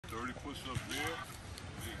push-ups there.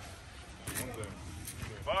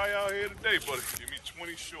 5 out here today, buddy. Give me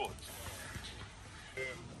 20 shorts. Yeah.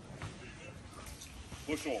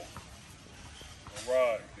 Push on. All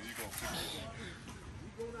right, there you go.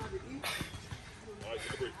 All right,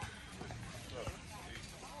 take a break.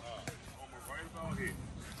 Right about here.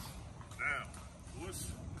 Down. Push.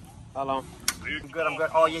 Hello. I'm good, I'm good.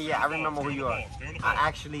 Oh yeah, I remember who you are. I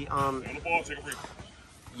actually On the ball, take a break.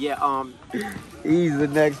 yeah, he's the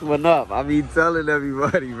next one up. I be telling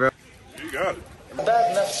everybody, bro. You got it.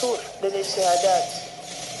 باب مفتوح للاجتهادات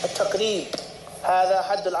التقليد هذا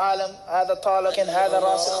حد العالم هذا طالب هذا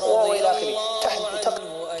راسخ والى اخره.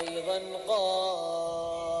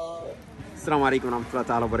 Assalamu alaikum warahmatullahi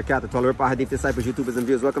ta'ala wabarakatuh. To all RipRight HD disciples, YouTubers, and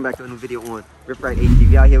viewers, welcome back to a new video on RipRightHD.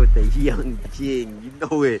 We out here with the young king, you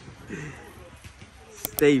know it.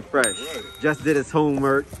 Stay fresh. Just did his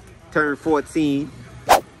homework, turned 14.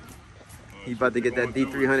 He about to get that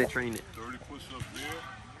D300 training. 30 push-ups there,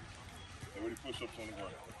 30 push-ups on the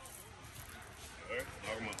ground. All right,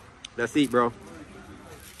 knock them out. Let's eat, bro.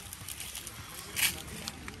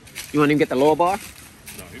 You want him to get the lower bar?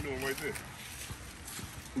 No, he's doing right there.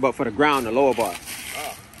 But for the ground, the lower bar.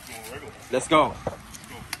 Ah, he's doing regular. Let's go.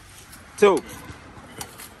 2,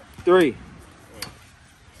 3.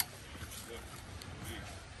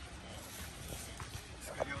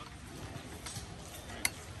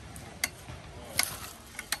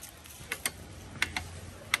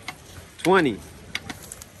 $20.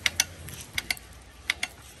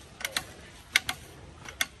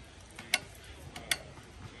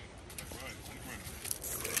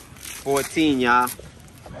 14, y'all.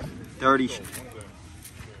 30.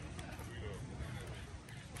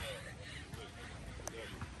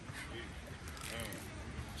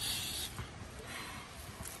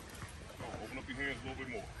 Open up your hands a little bit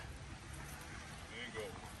more. There you go.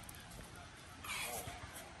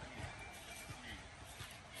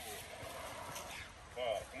 5,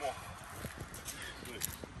 come on.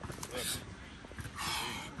 6,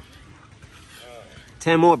 7, 8,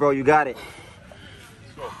 10 more, bro. You got it.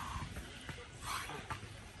 let's go.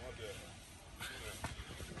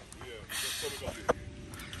 Yeah, just put it up here.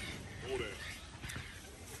 Hold it.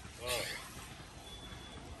 5,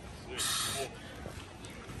 6, 4,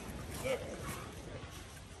 7.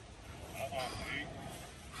 8.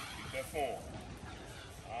 Keep that form.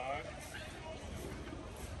 All right.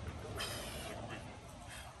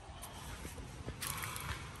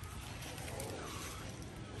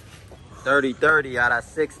 30 out of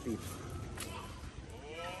 60. Oh,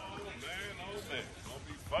 man. Don't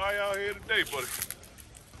be fire out here today, buddy.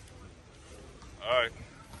 All right.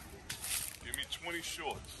 Give me 20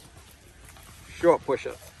 shorts. Short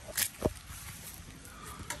push-up.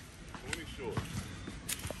 20 shorts.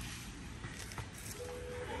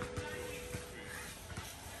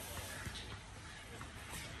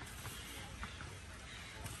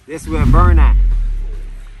 This will burn at.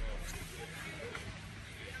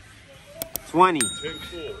 20.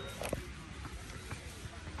 10-4.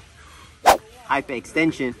 Hyper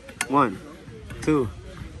extension. 1, 2,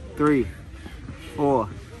 3, 4,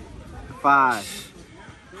 5,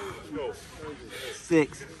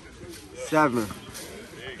 6, 7,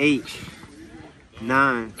 8,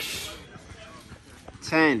 9,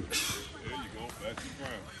 10. There you go. Back to the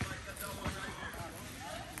ground.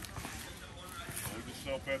 Hold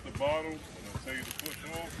yourself at the bottom. And I'll tell you to push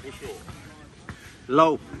on. Push on.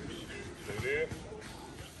 Low. Stay there.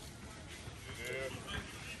 Stay there.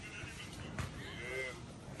 Stay there.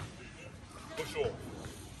 Push on.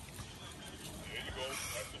 There you go.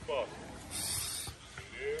 Back to the bottom.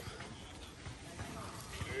 Stay there.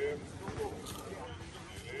 Stay there.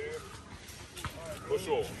 Stay there. Push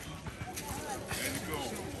on. There you go.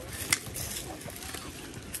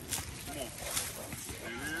 Come on.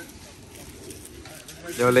 Stay there.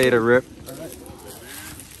 See you later, Rip. Push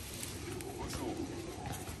on.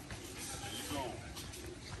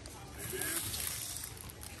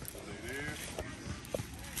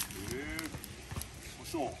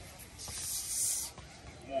 Push on.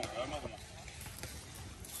 Come on, got another one.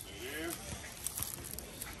 Stay there.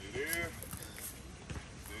 Stay there.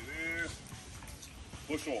 Stay there.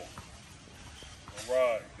 Push on. All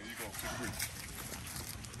right, there you go. Take 3.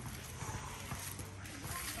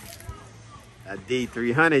 That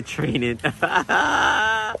D300 training.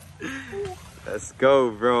 Let's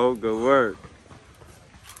go, bro. Good work.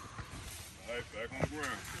 All right, back on the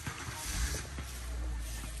ground.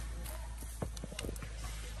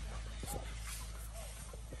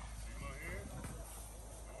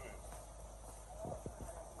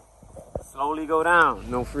 Slowly go down.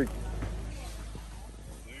 No freak.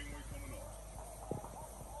 Same way coming up.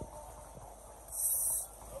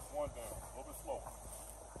 That's one down.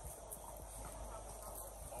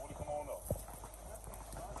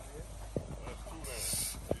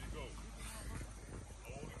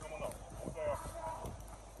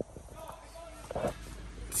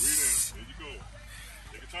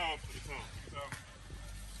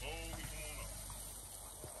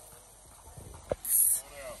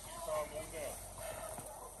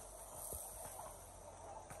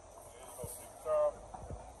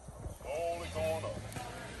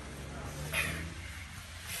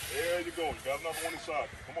 you go. You got another one inside.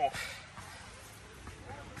 Come on.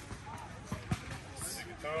 Take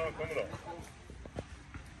your time coming up.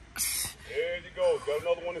 There you go. You got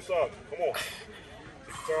another one inside. Come on.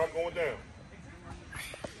 Take your time going down.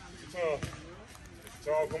 Take your time. Take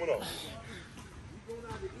your time coming up. All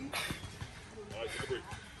right, take a break.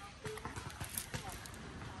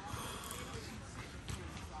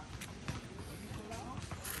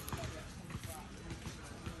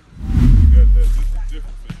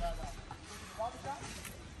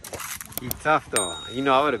 He's tough though. You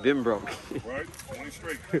know, I would have been broke. Right? 20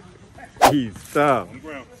 straight. He's tough. On the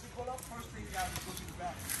ground. Let's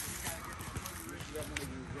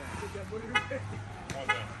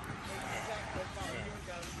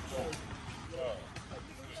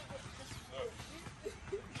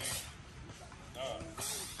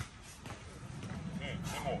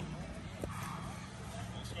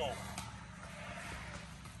go.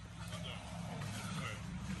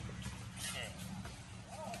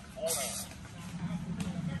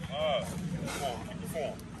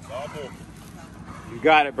 You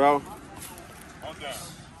got it, bro. One down.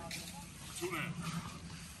 Two down.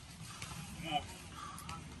 Come on.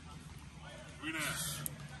 Three down.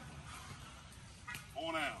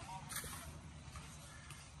 Four down.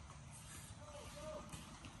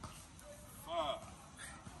 5.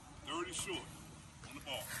 30 short. On the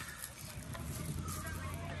ball.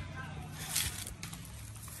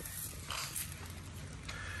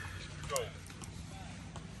 Go.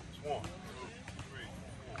 It's 1, 2, 3,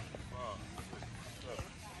 4, 5, 6,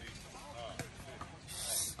 7,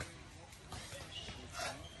 8, 9,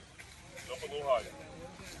 10. Jump a little higher.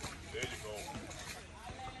 There you go.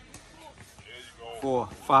 There you go. 4,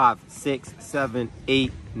 5, 6, 7,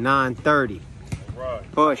 8, 9, 30. All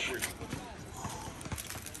right. Push.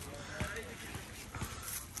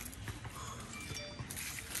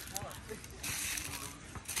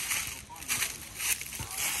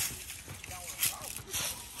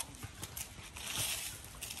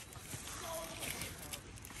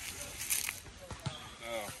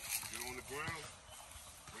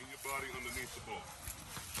 Underneath the ball.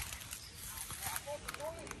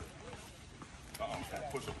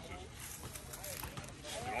 Push-up position.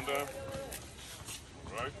 Get on down.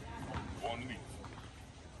 Right? Go underneath.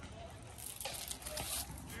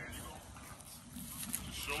 There you go.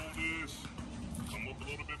 Your shoulders come up a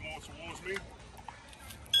little bit more towards me.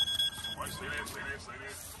 Right, stay there, stay there, stay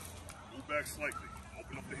there. Move back slightly.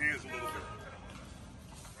 Open up the hands a little bit.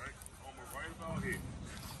 Right? Almost right about here.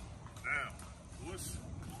 Now, push.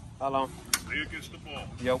 Hello. Stay against the ball.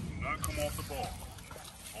 Yep. Do not come off the ball.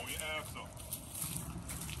 Hold your abs up.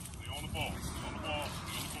 Stay on the ball. Stay on the ball.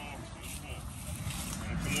 Stay on the ball. Stay on the ball.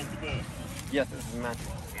 Don't come off the ball. Yes, this is match.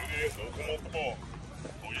 Stay there. Don't come off the ball.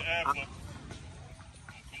 Hold your abs up. Don't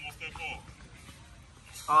come off that ball.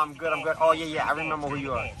 I'm good. I'm good. Oh yeah. I remember who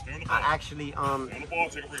you are. I actually Stay on the ball.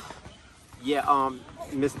 Take a break. Yeah.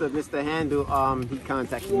 Mr. Handle. He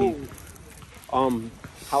contacted me.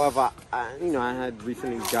 However, I had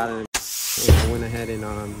recently gotten. I went ahead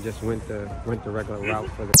and just went the regular route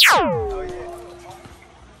for the. Oh, yeah.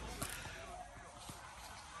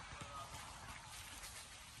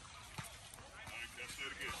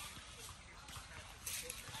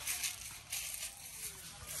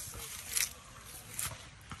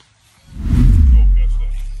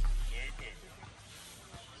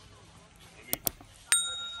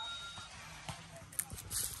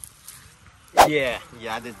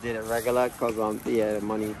 Yeah, I just did it regular because the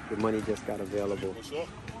money just got available. Push up,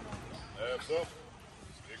 abs up,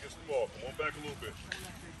 stay against the ball. Come on back a little bit.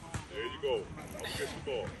 There you go. Up against the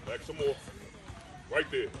ball. Back some more. Right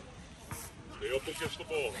there. Stay up against the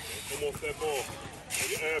ball. Don't come off that ball. Pull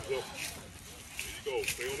your abs up. There you go.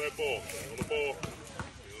 Stay on that ball. Stay on the ball.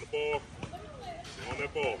 Stay on the ball. Stay on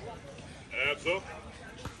that ball. Abs up.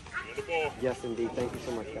 Stay on the ball. Yes, indeed. Thank you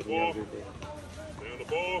so much, Kevin. Stay on the ball. Stay on the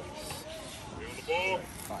ball.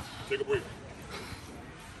 Take a break.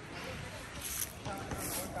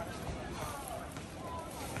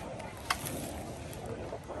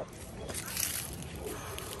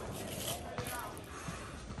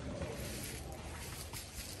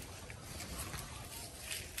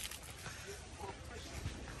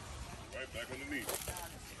 Right back underneath.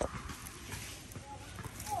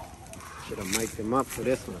 Should have mic'd him up for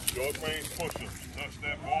this one. Short range push-up. Touch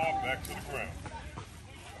that ball back to the ground.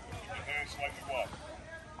 Slightly wide.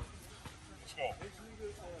 Let's go.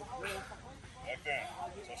 Back down.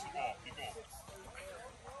 Touch the ball. Keep going.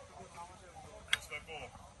 Touch that ball.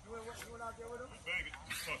 Don't bang it.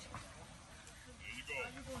 Just touch it. There you go. There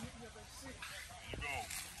you go.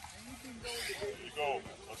 There you go.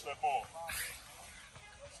 Touch that ball.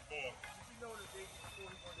 Touch the ball.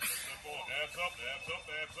 Touch that ball. Abs up,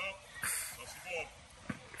 abs up. Touch the ball.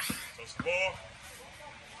 Touch the ball.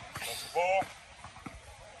 Touch the ball.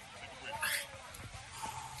 Take a break.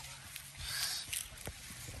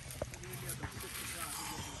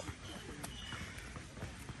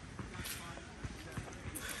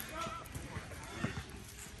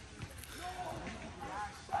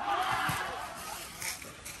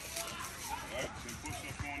 Alright, some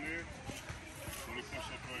push-ups on there. So the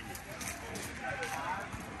push-up right here.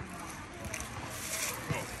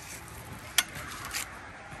 Go.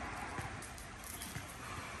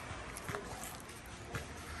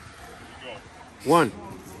 Here we go. 1,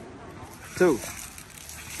 2,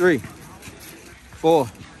 3, 4,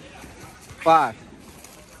 5,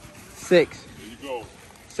 6, There you go.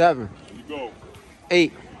 7, There you go.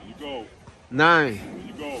 8, There you go. 9, There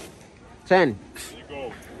you go. 10. There you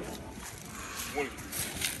go. 20.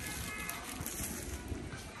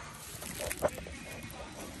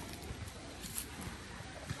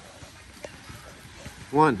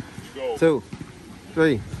 1, There you go. 2,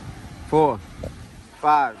 3, 4,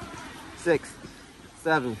 5, 6,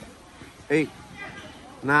 7, 8,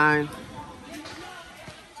 9,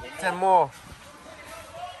 10 more.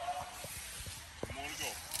 Come on, to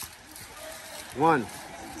go. 1,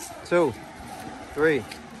 2, 3,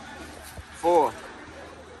 4,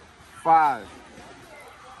 5,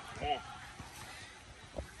 Come on.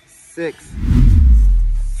 6,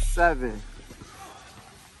 7,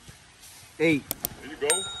 8, There you go.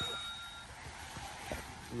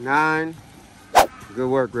 9. Good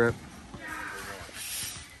work, Rip.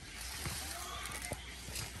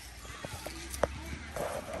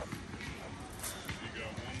 You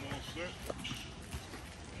got one more set.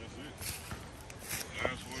 That's it.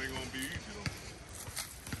 Last one ain't gonna be easy though.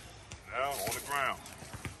 Now on the ground.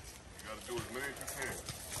 You gotta do as many as you can.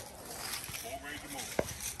 Full range of motion.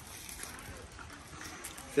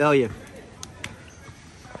 Failure.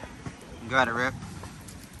 You got it, Rip.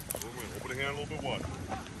 Open the hand a little bit wide. Go.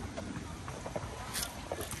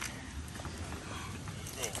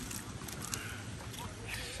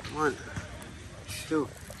 1, 2, Here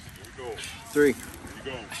we go. 3, Here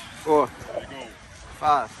you go. 4, There you go.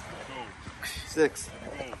 5, There you go. 6,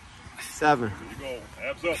 There you go. 7, There you go.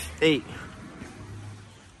 Abs up. 8,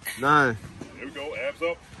 9, There we go. Abs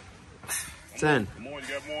up. 10. Come on, you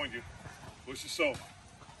got more in you. Push yourself.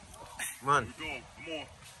 1, Here we go. Come on.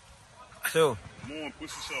 2, Come on.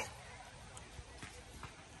 Push yourself.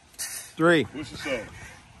 3, Push yourself.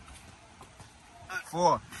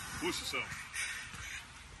 4, Push yourself.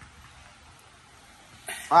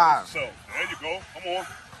 5, So, there you go. Come on.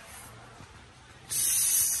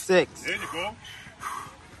 6, There you go.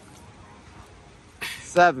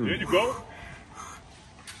 7, There you go.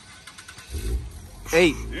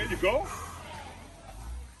 8, There you go.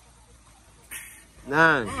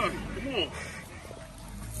 9, Come on.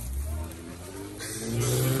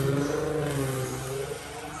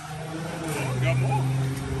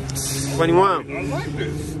 21, I like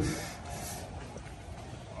this.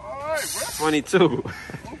 All right, bro. 22,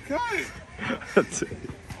 Okay.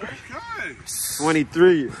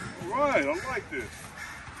 23, All right, I like this.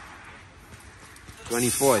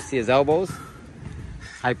 24. See his elbows?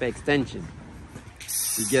 Hyperextension.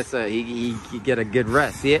 He gets he get a good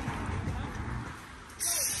rest. See it?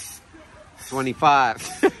 25.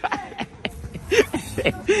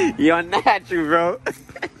 You're unnatural, bro.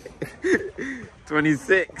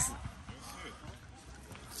 26.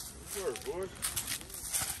 Good work, boy. Let's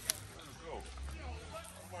go.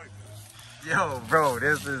 I like this. Yo, bro,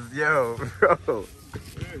 this is bro.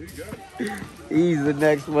 Yeah, he got it. He's the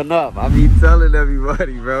next one up. I be telling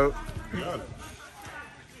everybody, bro. He got it.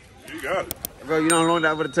 He got it. Bro, you know how long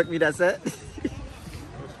that would have took me that set? That's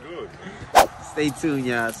good. Stay tuned,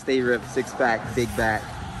 y'all. Stay ripped. 6-pack, big back,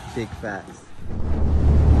 big facts.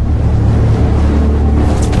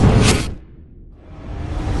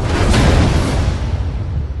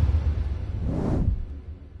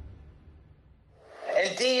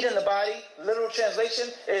 Indeed, in the body, literal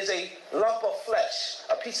translation, is a lump of flesh,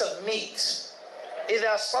 a piece of meat.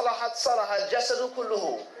 إِذَا صَلَحَتْ صَلَحَ الْجَسَدُ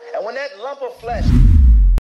كُلُّهُ. And when that lump of flesh